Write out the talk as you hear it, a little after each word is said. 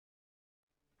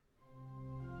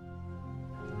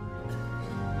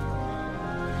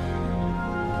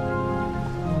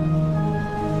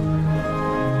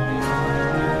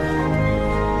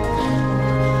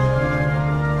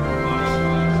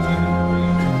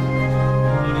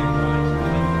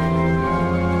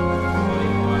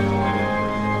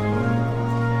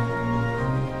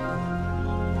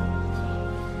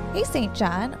St.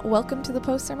 John. Welcome to the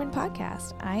Post Sermon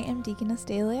Podcast. I am Deaconess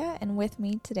Dahlia, and with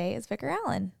me today is Vicar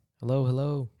Allen. Hello,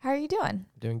 hello. How are you doing?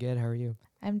 Doing good. How are you?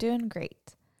 I'm doing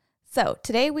great. So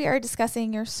today we are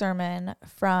discussing your sermon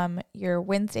from your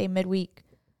Wednesday midweek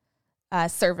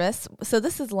service. So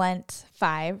this is Lent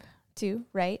 5, too,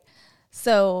 right?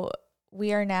 So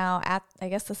we are now at, I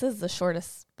guess this is the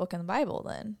shortest book in the Bible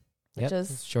then, which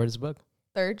is shortest book.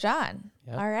 3 John.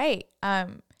 Yep. All right.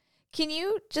 Can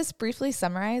you just briefly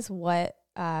summarize what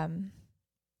the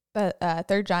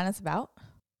 3 John is about?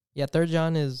 Yeah, 3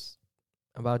 John is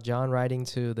about John writing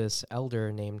to this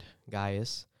elder named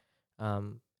Gaius.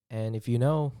 And if you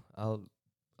know a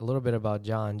little bit about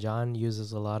John, John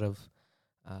uses a lot of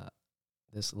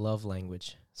this love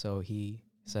language. So he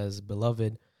says,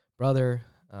 beloved brother,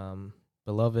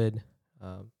 beloved,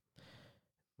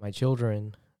 my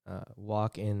children,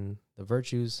 walk in the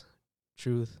virtues,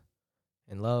 truth,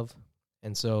 and love.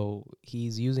 And so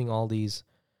he's using all these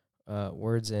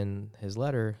words in his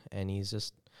letter, and he's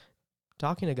just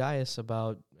talking to Gaius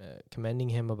about commending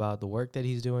him about the work that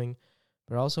he's doing,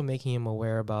 but also making him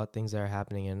aware about things that are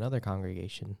happening in another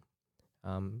congregation.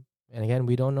 And again,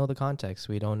 we don't know the context.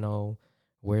 We don't know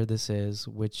where this is,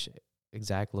 which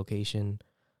exact location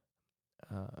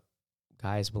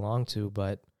Gaius belonged to,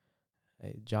 but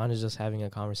John is just having a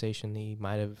conversation. He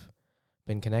might have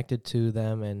been connected to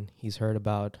them, and he's heard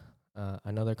about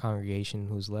another congregation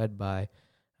who's led by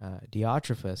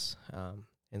Diotrephes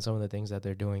and some of the things that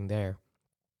they're doing there.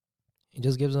 He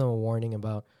just gives them a warning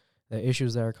about the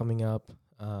issues that are coming up,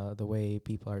 the way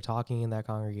people are talking in that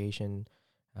congregation,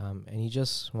 and he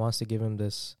just wants to give him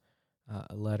this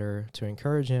letter to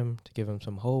encourage him, to give him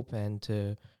some hope, and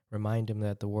to remind him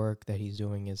that the work that he's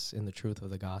doing is in the truth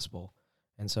of the gospel.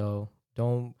 And so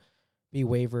don't be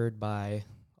wavered by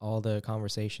all the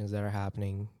conversations that are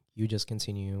happening. You just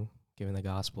continue giving the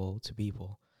gospel to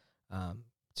people,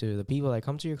 to the people that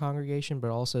come to your congregation, but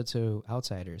also to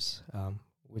outsiders,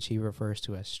 which he refers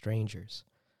to as strangers.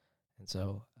 And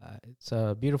so it's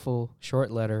a beautiful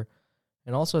short letter.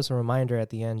 And also as a reminder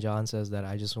at the end, John says that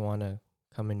I just want to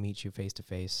come and meet you face to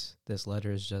face. This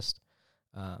letter is just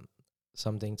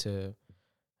something to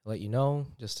let you know,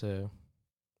 just to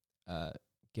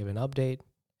give an update.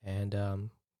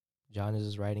 And John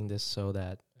is writing this so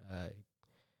that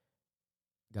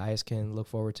Gaius can look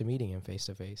forward to meeting him face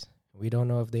to face. We don't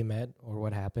know if they met or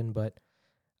what happened, but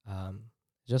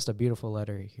just a beautiful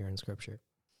letter here in Scripture.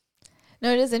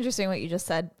 No, it is interesting what you just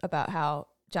said about how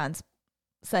John's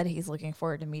said he's looking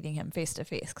forward to meeting him face to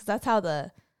face, because that's how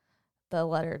the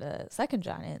letter to 2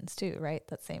 John ends too, right?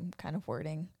 That same kind of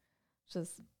wording,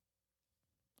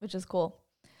 which is cool.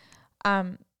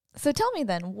 So tell me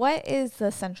then, what is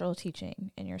the central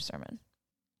teaching in your sermon?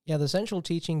 Yeah, the central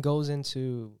teaching goes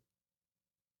into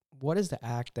what is the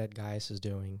act that Gaius is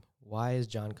doing? Why is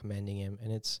John commending him?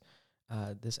 And it's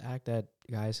this act that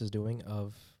Gaius is doing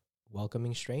of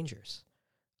welcoming strangers,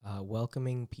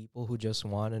 welcoming people who just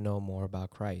want to know more about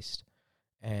Christ.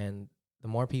 And the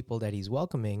more people that he's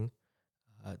welcoming,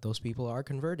 those people are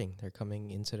converting. They're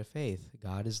coming into the faith.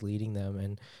 God is leading them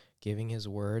and giving his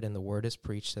word, and the word is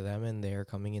preached to them, and they're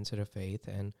coming into the faith.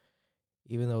 And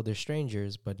even though they're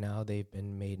strangers, but now they've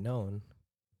been made known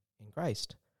in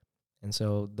Christ. And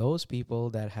so those people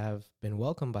that have been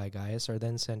welcomed by Gaius are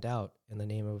then sent out in the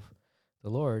name of the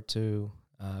Lord to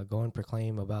go and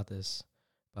proclaim about this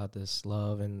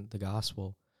love and the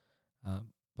gospel.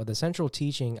 But the central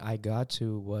teaching I got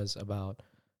to was about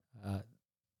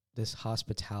this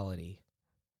hospitality.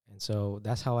 And so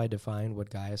that's how I defined what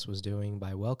Gaius was doing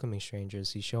by welcoming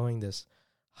strangers. He's showing this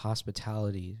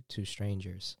hospitality to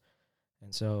strangers.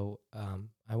 And so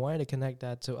I wanted to connect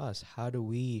that to us. How do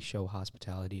we show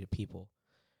hospitality to people?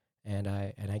 And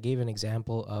I gave an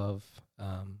example of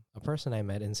a person I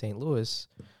met in St. Louis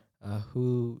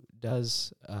who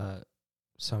does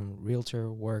some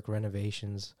realtor work,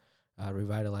 renovations,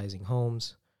 revitalizing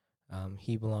homes.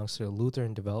 He belongs to a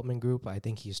Lutheran Development Group. I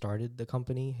think he started the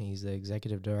company. He's the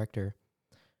executive director.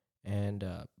 And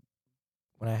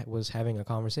when I was having a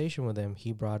conversation with him,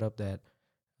 he brought up that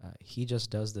he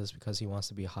just does this because he wants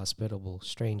to be a hospitable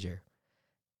stranger.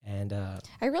 And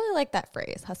I really like that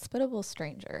phrase, hospitable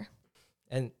stranger.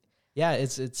 And yeah,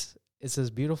 it's this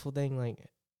beautiful thing. Like,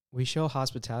 we show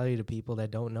hospitality to people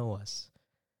that don't know us,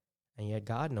 and yet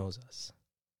God knows us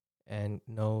and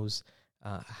knows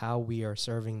how we are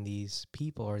serving these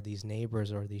people or these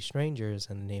neighbors or these strangers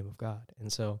in the name of God.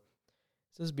 And so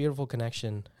it's this beautiful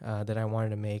connection that I wanted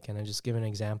to make, and I just give an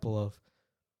example of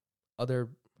other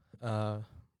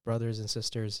brothers and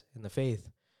sisters in the faith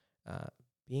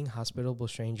being hospitable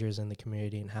strangers in the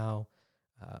community, and how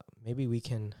maybe we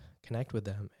can connect with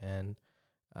them and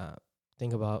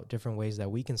think about different ways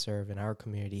that we can serve in our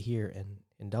community here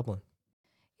in Dublin.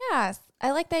 Yes,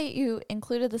 I like that you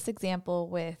included this example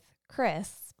with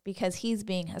Chris because he's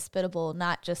being hospitable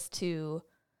not just to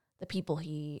the people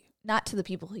he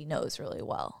knows really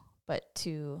well, but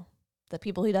to the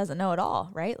people he doesn't know at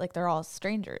all, right? Like they're all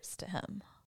strangers to him.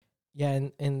 Yeah,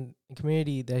 and in the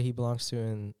community that he belongs to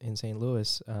in St.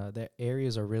 Louis, the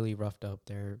areas are really roughed up.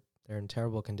 They're in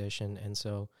terrible condition, and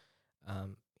so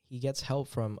he gets help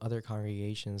from other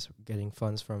congregations, getting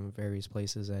funds from various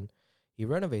places, and he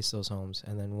renovates those homes.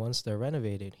 And then once they're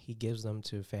renovated, he gives them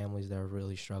to families that are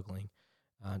really struggling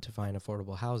to find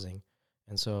affordable housing.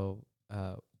 And so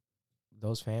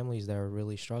those families that are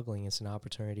really struggling, it's an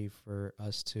opportunity for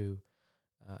us to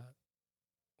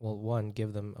one,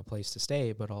 give them a place to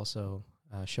stay, but also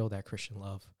show that Christian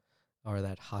love or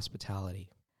that hospitality.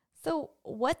 So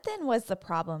what then was the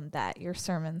problem that your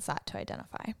sermon sought to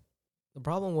identify? The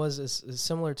problem is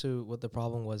similar to what the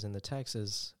problem was in the text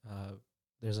is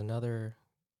there's another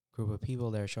group of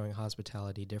people that are showing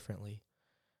hospitality differently.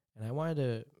 And I wanted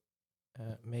to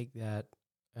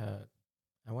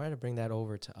I wanted to bring that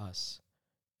over to us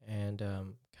and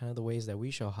kind of the ways that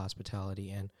we show hospitality.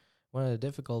 And one of the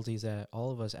difficulties that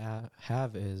all of us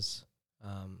have is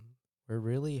we're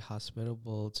really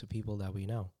hospitable to people that we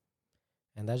know.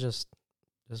 And that's just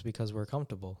because we're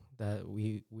comfortable, that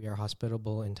we are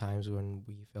hospitable in times when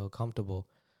we feel comfortable.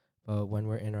 But when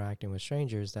we're interacting with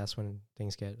strangers, that's when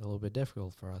things get a little bit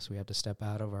difficult for us. We have to step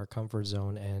out of our comfort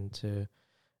zone and to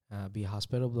be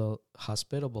hospitable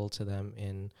to them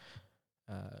in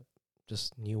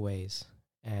just new ways.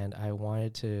 And I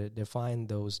wanted to define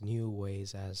those new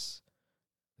ways as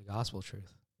the gospel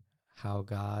truth, how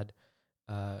God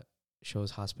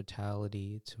shows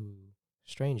hospitality to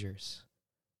strangers.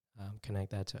 Connect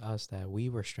that to us, that we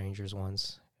were strangers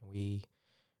once. We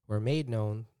were made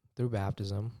known through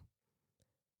baptism.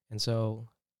 And so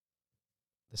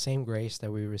the same grace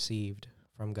that we received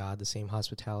from God, the same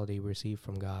hospitality we received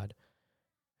from God,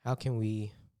 how can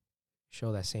we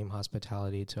show that same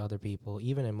hospitality to other people,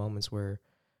 even in moments where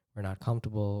we're not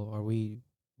comfortable or we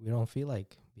don't feel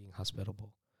like being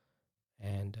hospitable?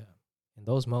 And in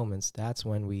those moments, that's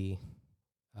when we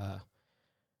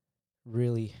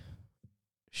really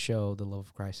show the love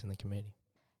of Christ in the community.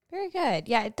 Very good.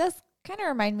 Yeah, it does kind of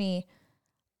remind me,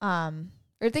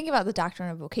 or thinking about the doctrine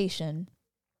of vocation.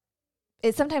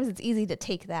 Sometimes it's easy to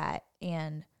take that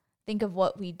and think of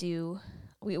what we do.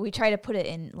 We try to put it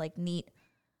in like neat,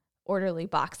 orderly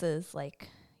boxes. Like,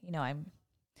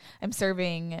 I'm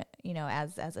serving,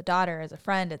 as a daughter, as a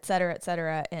friend, et cetera, et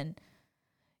cetera. And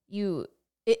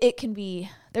there can be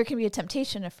a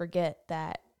temptation to forget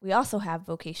that we also have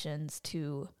vocations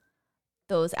to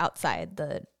those outside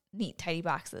the neat, tidy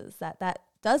boxes, that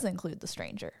does include the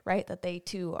stranger, right? That they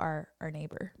too are our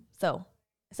neighbor. So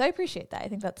I appreciate that. I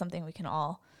think that's something we can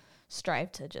all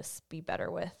strive to just be better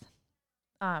with.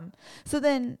 So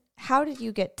then how did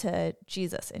you get to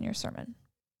Jesus in your sermon?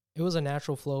 It was a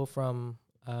natural flow from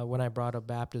when I brought up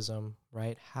baptism,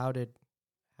 right? How did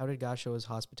God show his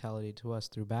hospitality to us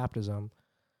through baptism?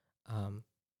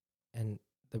 And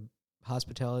the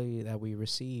hospitality that we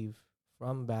receive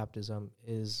from baptism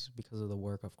is because of the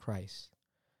work of Christ.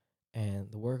 And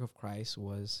the work of Christ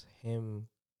was him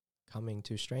coming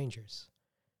to strangers.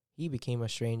 He became a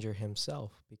stranger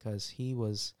himself because he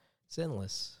was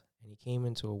sinless, and he came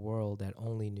into a world that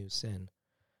only knew sin.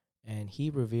 And he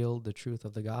revealed the truth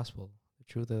of the gospel. The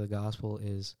truth of the gospel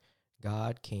is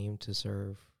God came to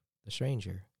serve the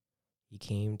stranger. He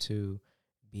came to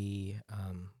be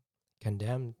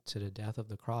condemned to the death of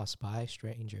the cross by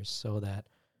strangers so that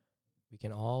we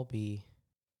can all be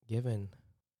given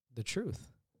the truth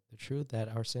that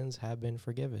our sins have been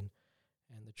forgiven.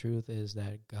 And the truth is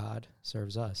that God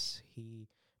serves us. He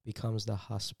becomes the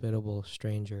hospitable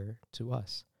stranger to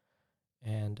us.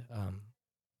 And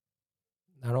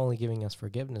not only giving us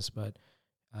forgiveness, but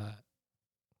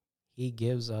he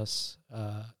gives us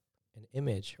an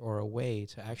image or a way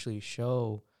to actually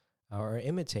show or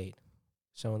imitate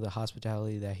some of the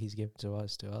hospitality that he's given to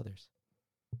us to others.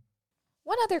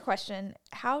 One other question.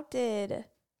 How did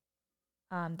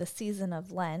the season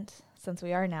of Lent, since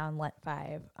we are now in Lent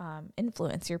 5,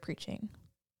 influence your preaching?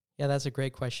 Yeah, that's a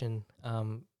great question.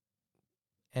 And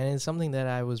it's something that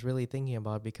I was really thinking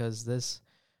about because this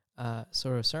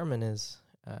sort of sermon is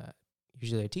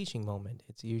usually a teaching moment.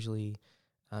 It's usually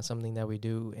something that we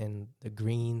do in the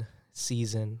green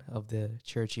season of the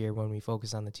church year when we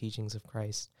focus on the teachings of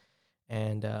Christ.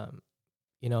 And,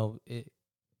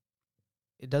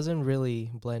 it doesn't really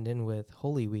blend in with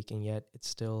Holy Week, and yet it's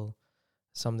still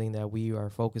something that we are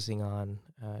focusing on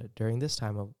during this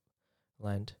time of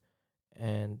Lent.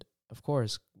 And of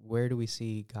course, where do we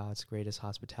see God's greatest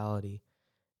hospitality?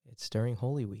 It's during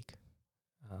Holy Week.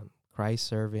 Christ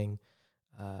serving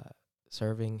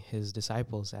his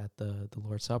disciples at the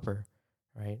Lord's Supper,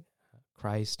 right?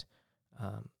 Christ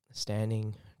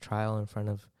standing trial in front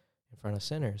of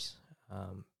sinners,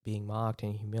 being mocked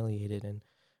and humiliated, and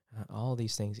all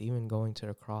these things, even going to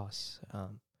the cross.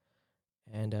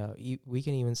 We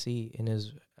can even see in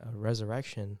his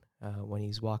resurrection, when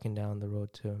he's walking down the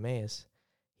road to Emmaus,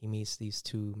 he meets these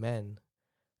two men.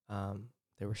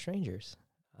 They were strangers,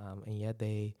 and yet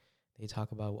they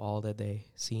talk about all that they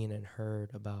seen and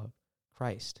heard about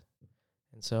Christ.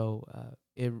 And so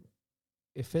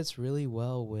it fits really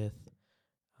well with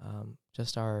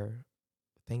just our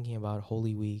thinking about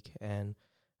Holy Week and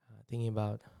thinking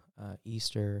about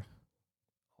Easter,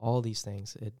 all these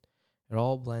things. It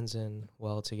all blends in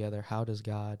well together. How does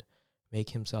God make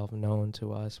himself known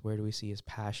to us? Where do we see his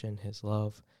passion, his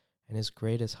love, and his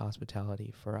greatest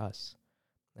hospitality for us?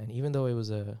 And even though it was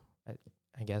a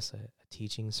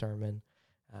teaching sermon,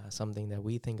 something that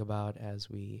we think about as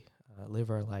we live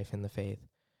our life in the faith,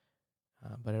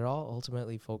 but it all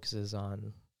ultimately focuses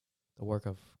on the work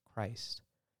of Christ,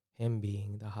 him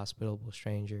being the hospitable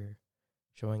stranger,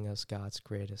 showing us God's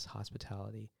greatest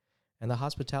hospitality, and the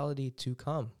hospitality to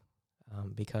come,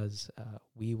 because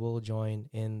we will join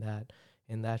in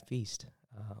that feast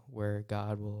where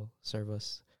God will serve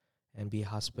us and be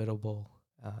hospitable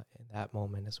in that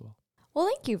moment as well. Well,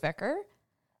 thank you, Vicar.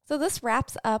 So this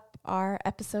wraps up our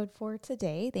episode for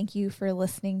today. Thank you for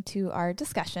listening to our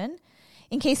discussion.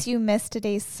 In case you missed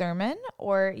today's sermon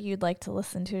or you'd like to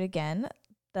listen to it again,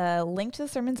 the link to the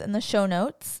sermon's in the show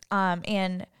notes.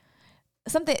 And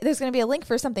there's going to be a link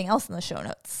for something else in the show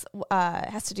notes. It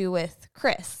has to do with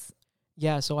Chris.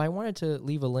 Yeah, so I wanted to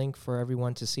leave a link for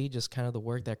everyone to see just kind of the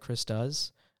work that Chris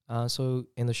does. So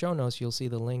in the show notes, you'll see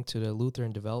the link to the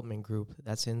Lutheran Development Group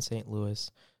that's in St.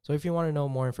 Louis. So if you want to know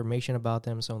more information about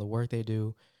them, some of the work they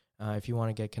do, if you want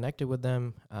to get connected with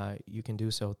them, you can do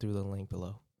so through the link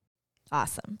below.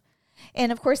 Awesome.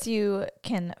 And of course, you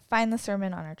can find the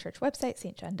sermon on our church website,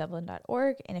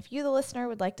 stjohndublin.org. And if you, the listener,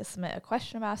 would like to submit a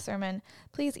question about a sermon,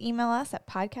 please email us at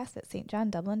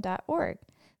podcast@stjohndublin.org.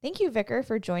 Thank you, Vicar,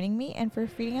 for joining me and for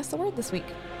feeding us the word this week.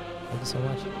 Thank you so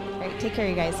much. All right, take care,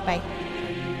 you guys. Bye.